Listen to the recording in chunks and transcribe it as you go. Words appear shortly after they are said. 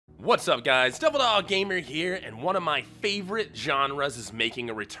What's up, guys? TheDevildogGamer here, and one of my favorite genres is making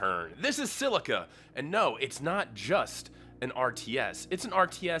a return. This is Silica, and no, it's not just an RTS. It's an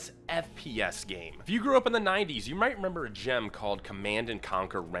RTS FPS game. If you grew up in the 90s, you might remember a gem called Command &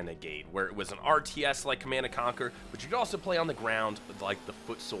 Conquer Renegade, where it was an RTS like Command & Conquer, but you could also play on the ground with like the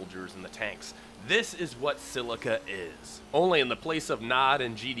foot soldiers and the tanks. This is what Silica is. Only in the place of Nod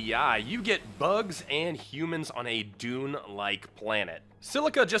and GDI, you get bugs and humans on a Dune-like planet.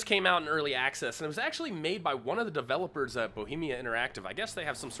 Silica just came out in early access, and it was actually made by one of the developers at Bohemia Interactive. I guess they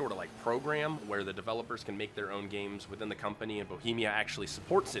have some sort of like program where the developers can make their own games within the company, and Bohemia actually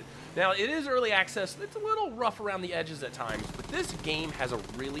supports it. Now, it is early access. It's a little rough around the edges at times, but this game has a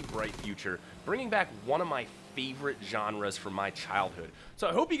really bright future, bringing back one of my favorite genres from my childhood. So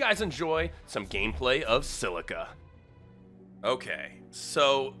I hope you guys enjoy some gameplay of Silica. Okay,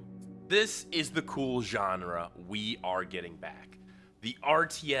 so this is the cool genre we are getting back. The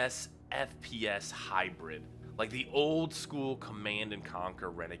RTS FPS hybrid, like the old school Command &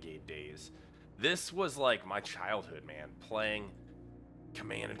 Conquer Renegade days. This was like my childhood, man, playing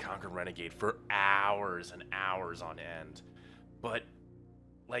Command & Conquer Renegade for hours and hours on end. But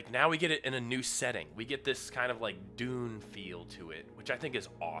like now we get it in a new setting. We get this kind of like Dune feel to it, which I think is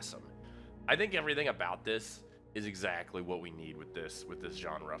awesome. I think everything about this is exactly what we need with this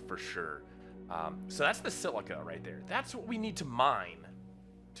genre for sure. So that's the Silica right there. That's what we need to mine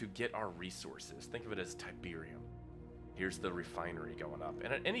to get our resources. Think of it as Tiberium. Here's the refinery going up.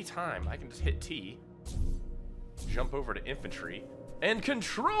 And at any time, I can just hit T, jump over to infantry, and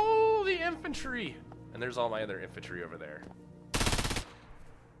control the infantry. And there's all my other infantry over there.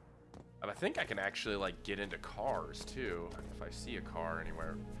 I think I can actually like get into cars too, if I see a car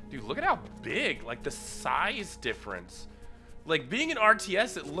anywhere. Dude, look at how big, like the size difference. Like being an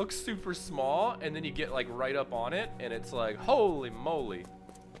RTS, it looks super small, and then you get like right up on it, and it's like, holy moly.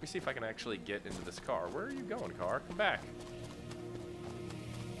 Let me see if I can actually get into this car. Where are you going, car? Come back.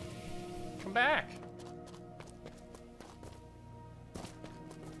 Come back.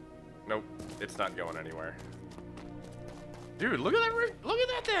 Nope, it's not going anywhere. Dude, look at that! Look at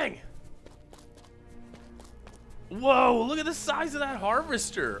that thing! Whoa! Look at the size of that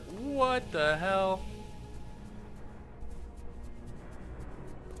harvester. What the hell?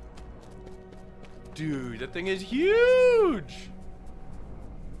 Dude, that thing is huge!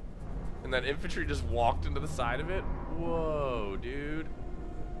 And that infantry just walked into the side of it? Whoa, dude.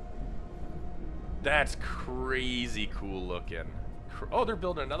 That's crazy cool looking. Oh, they're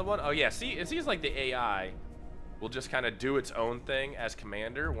building another one? Oh, yeah, see, it seems like the AI will just kind of do its own thing as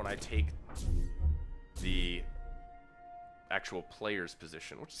commander when I take the actual player's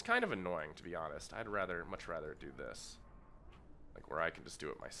position, which is kind of annoying, to be honest. I'd much rather do this. Like where I can just do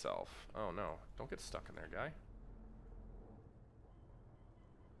it myself. Oh no, don't get stuck in there, guy.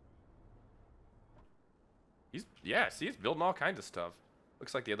 He's building all kinds of stuff.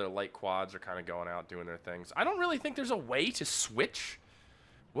 Looks like the other light quads are kind of going out doing their things. I don't really think there's a way to switch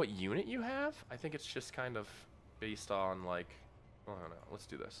what unit you have. I think it's just kind of based on like, oh no, let's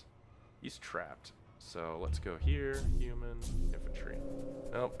do this. He's trapped. So let's go here, human, infantry.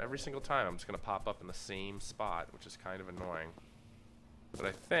 Nope, every single time I'm just gonna pop up in the same spot, which is kind of annoying. But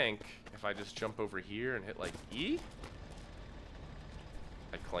I think if I just jump over here and hit like E,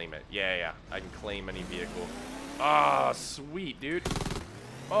 I claim it. Yeah, I can claim any vehicle. Oh, sweet, dude.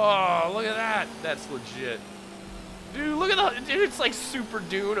 Oh, look at that. That's legit. Dude, look at dude, it's like Super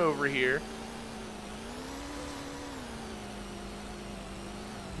Dune over here.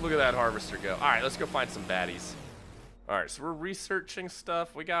 Look at that harvester go. All right, let's go find some baddies. All right, so we're researching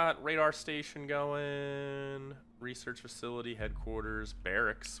stuff. We got radar station going, research facility, headquarters,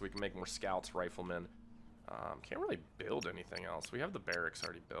 barracks. We can make more scouts, riflemen. Can't really build anything else. We have the barracks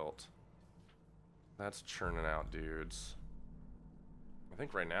already built. That's churning out dudes. I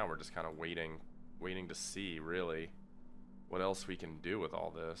think right now we're just kind of waiting to see, really, what else we can do with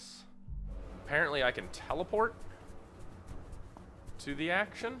all this. Apparently I can teleport to the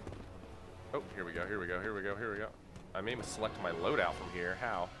action. Oh, here we go. I may select my loadout from here.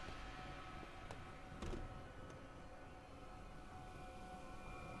 How?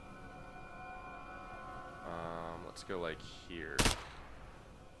 Let's go like here.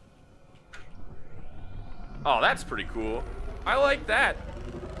 Oh, that's pretty cool. I like that.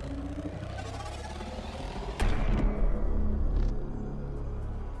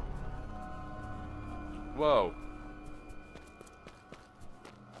 Whoa.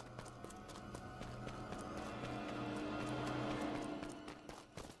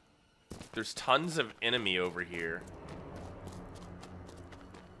 There's tons of enemy over here.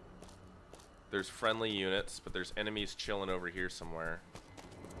 There's friendly units, but there's enemies chilling over here somewhere.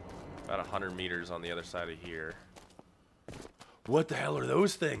 About 100 meters on the other side of here. What the hell are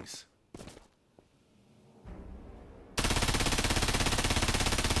those things?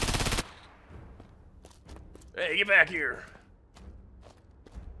 Hey, get back here.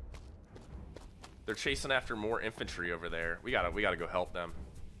 They're chasing after more infantry over there. We gotta go help them.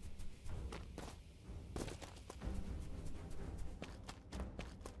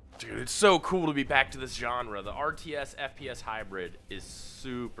 Dude, it's so cool to be back to this genre. The RTS FPS hybrid is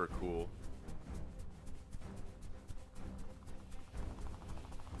super cool.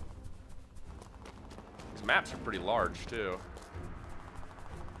 These maps are pretty large too.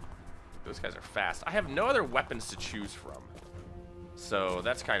 Those guys are fast. I have no other weapons to choose from, so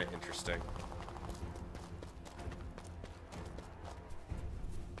that's kind of interesting.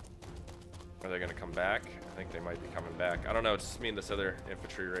 Are they gonna come back? I think they might be coming back. I don't know, it's just me and this other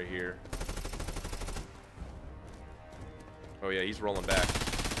infantry right here. Oh yeah, he's rolling back.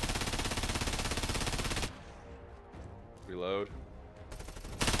 Reload.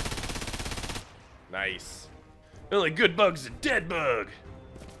 Nice. The only good bug's a dead bug.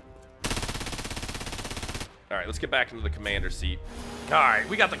 Alright, let's get back into the commander seat. Alright,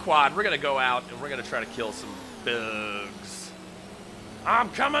 we got the quad. We're gonna go out and we're gonna try to kill some bugs.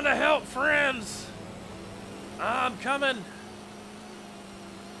 I'm coming to help, friends! I'm coming!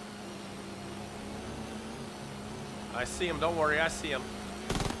 I see him, don't worry, I see him.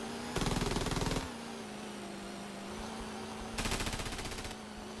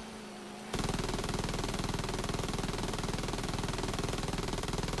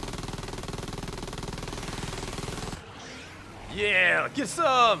 Yeah, get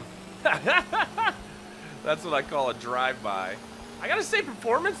some! That's what I call a drive-by. I gotta say,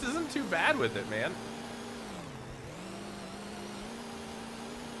 performance isn't too bad with it, man.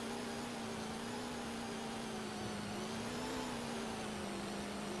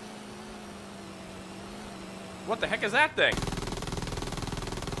 What the heck is that thing?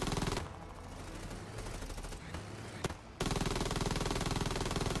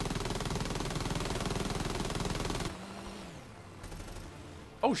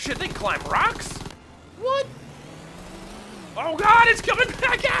 Oh shit, they climb rocks? What? Oh god, it's coming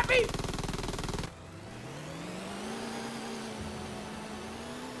back at me!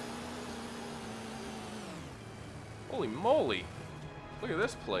 Holy moly. Look at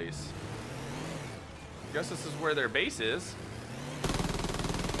this place. Guess this is where their base is.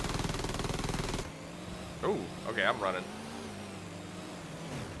 Oh, okay, I'm running.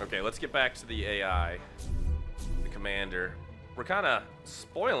 Okay, let's get back to the AI. The commander. We're kind of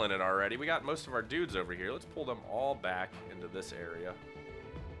spoiling it already. We got most of our dudes over here. Let's pull them all back into this area.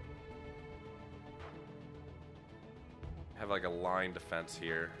 Have like a line defense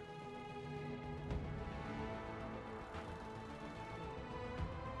here.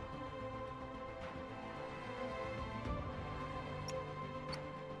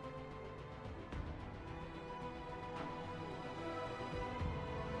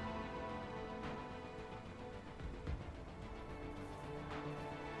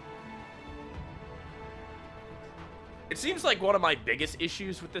 It seems like one of my biggest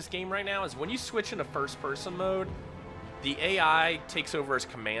issues with this game right now is when you switch into first-person mode, the AI takes over as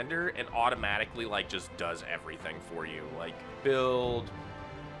commander and automatically, like, just does everything for you. Like, build,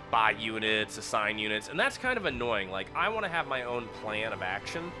 buy units, assign units, and that's kind of annoying. Like, I want to have my own plan of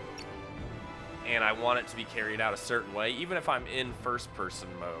action, and I want it to be carried out a certain way, even if I'm in first-person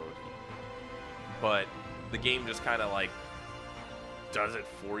mode. But the game just kind of, like, does it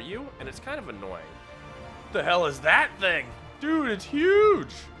for you, and it's kind of annoying. What the hell is that thing? Dude, it's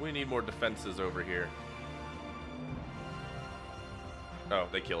huge! We need more defenses over here. Oh,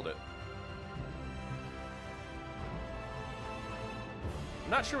 they killed it. I'm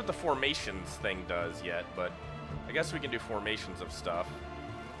not sure what the formations thing does yet, but I guess we can do formations of stuff.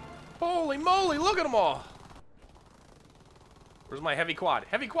 Holy moly, look at them all! Where's my heavy quad?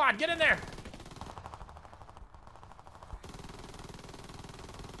 Heavy quad, get in there!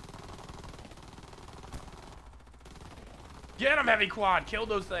 Get him, heavy quad! Kill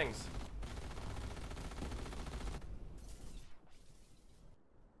those things!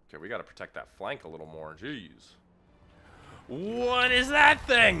 Okay, we gotta protect that flank a little more. Jeez. What is that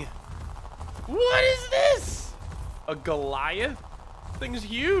thing? What is this? A Goliath? Thing's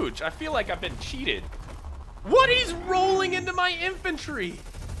huge. I feel like I've been cheated. What? He's rolling into my infantry!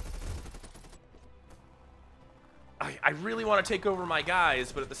 I really want to take over my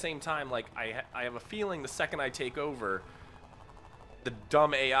guys, but at the same time, like, I have a feeling the second I take over, the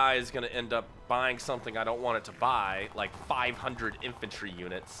dumb AI is going to end up buying something I don't want it to buy, like 500 infantry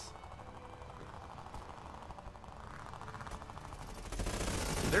units.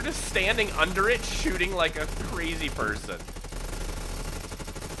 They're just standing under it, shooting like a crazy person.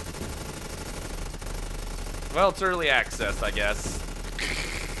 Well, it's early access, I guess.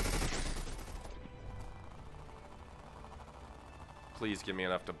 Please give me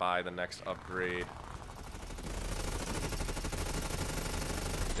enough to buy the next upgrade.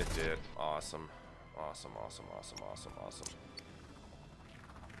 It did. Awesome. Awesome, awesome, awesome, awesome, awesome.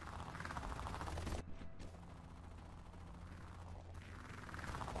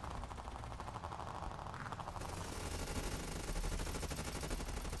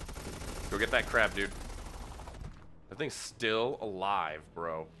 Go get that crab, dude. That thing's still alive,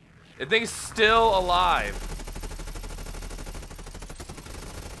 bro. That thing's still alive.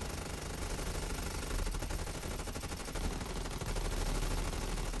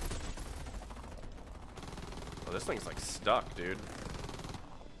 Oh, this thing's like stuck, dude.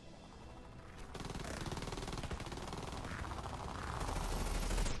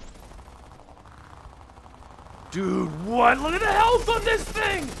 Dude, what? Look at the health on this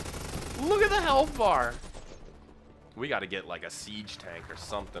thing! Look at the health bar. We gotta get like a siege tank or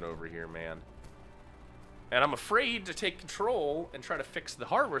something over here, man. And I'm afraid to take control and try to fix the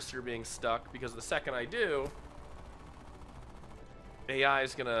harvester being stuck, because the second I do, AI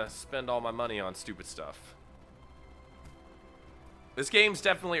is gonna spend all my money on stupid stuff. This game's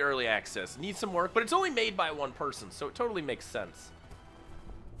definitely early access. Needs some work, but it's only made by one person, so it totally makes sense.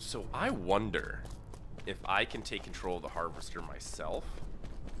 So I wonder if I can take control of the harvester myself.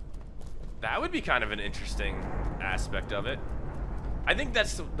 That would be kind of an interesting aspect of it. I think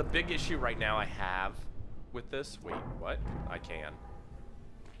that's the big issue right now I have with this. Wait, what? I can.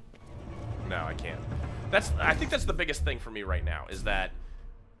 No, I can't. I think that's the biggest thing for me right now, is that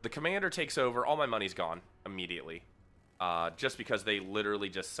the commander takes over, all my money's gone immediately. Just because they literally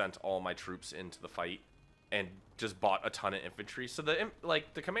just sent all my troops into the fight and just bought a ton of infantry. So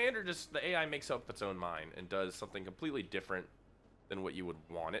the commander the AI makes up its own mind and does something completely different than what you would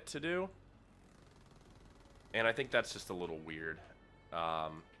want it to do. And I think that's just a little weird.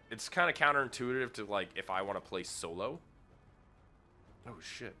 It's kind of counterintuitive to, like, if I want to play solo. Oh,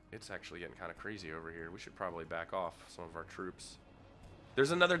 shit. It's actually getting kind of crazy over here. We should probably back off some of our troops.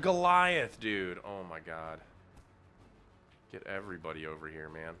 There's another Goliath, dude. Oh, my God. Get everybody over here,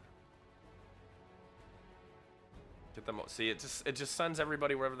 man. Get them. See, it just sends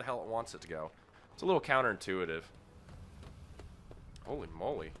everybody wherever the hell it wants it to go. It's a little counterintuitive. Holy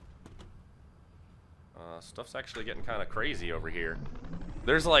moly. Stuff's actually getting kind of crazy over here.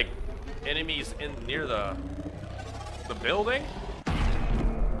 There's like enemies near the building.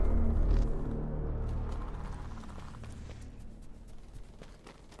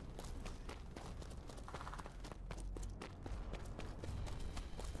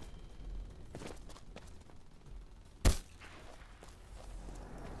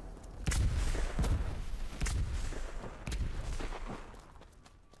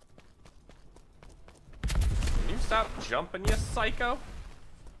 Stop jumping, you psycho.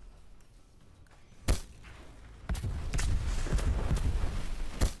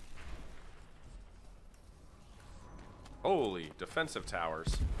 Holy defensive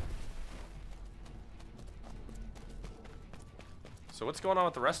towers. So what's going on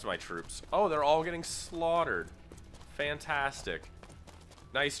with the rest of my troops? Oh, they're all getting slaughtered. Fantastic.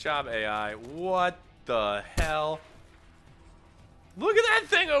 Nice job, AI. What the hell? Look at that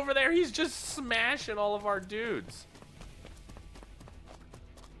thing over there. He's just smashing all of our dudes.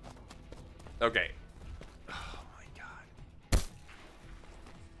 Okay. Oh my God.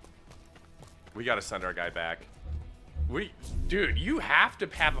 We gotta send our guy back. Dude, you have to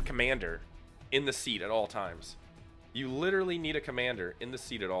have a commander in the seat at all times. You literally need a commander in the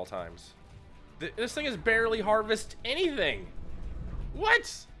seat at all times. This thing has barely harvested anything.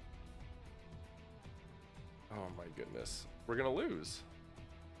 What? Oh my goodness. We're gonna lose.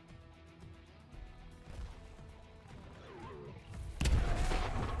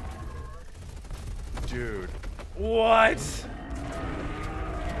 Dude. What?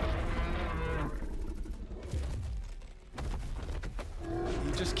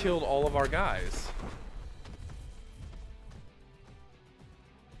 He just killed all of our guys.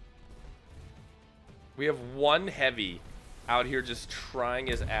 We have one heavy out here just trying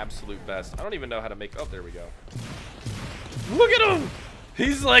his absolute best. I don't even know how to make... Oh, there we go. Look at him!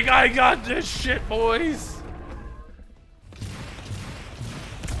 He's like, I got this shit, boys!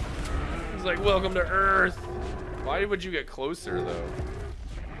 He's like, welcome to Earth. Why would you get closer, though?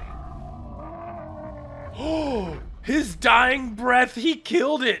 Oh! His dying breath, he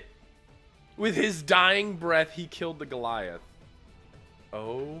killed it! With his dying breath, he killed the Goliath.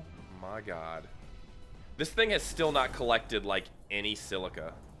 Oh my God. This thing has still not collected, like, any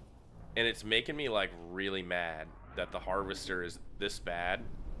silica. And it's making me, like, really mad that the harvester is this bad.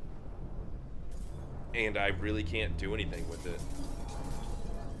 And I really can't do anything with it.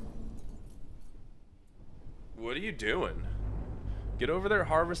 What are you doing? Get over there,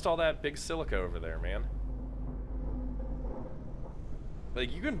 harvest all that big silica over there, man.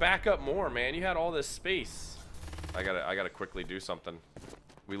 Like, you can back up more, man. You had all this space. I gotta quickly do something.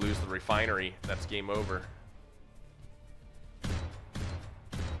 We lose the refinery. That's game over.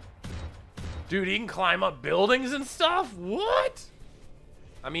 Dude, he can climb up buildings and stuff? What?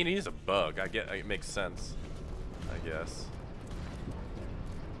 I mean, he's a bug. I get it, makes sense, I guess.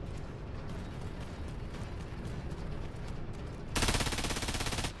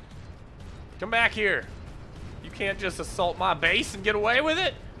 Come back here. You can't just assault my base and get away with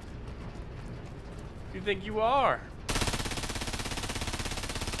it. Who you think you are?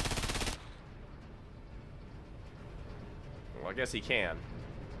 Well, I guess he can.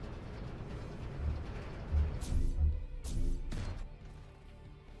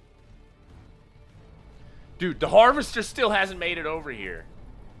 Dude, the harvester still hasn't made it over here.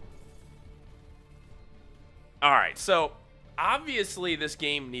 Alright, so obviously this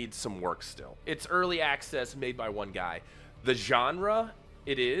game needs some work still. It's early access made by one guy. The genre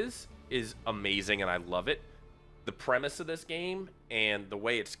it is amazing and I love it. The premise of this game and the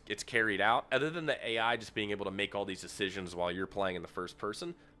way it's carried out, other than the AI just being able to make all these decisions while you're playing in the first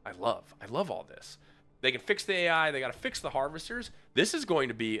person, I love all this. They can fix the AI, they gotta fix the harvesters. This is going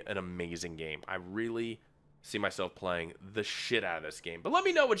to be an amazing game. I really see myself playing the shit out of this game. But let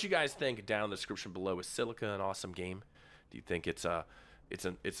me know what you guys think down in the description below. Is Silica an awesome game? Do you think it's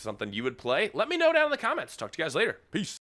something you would play? Let me know down in the comments. Talk to you guys later. Peace.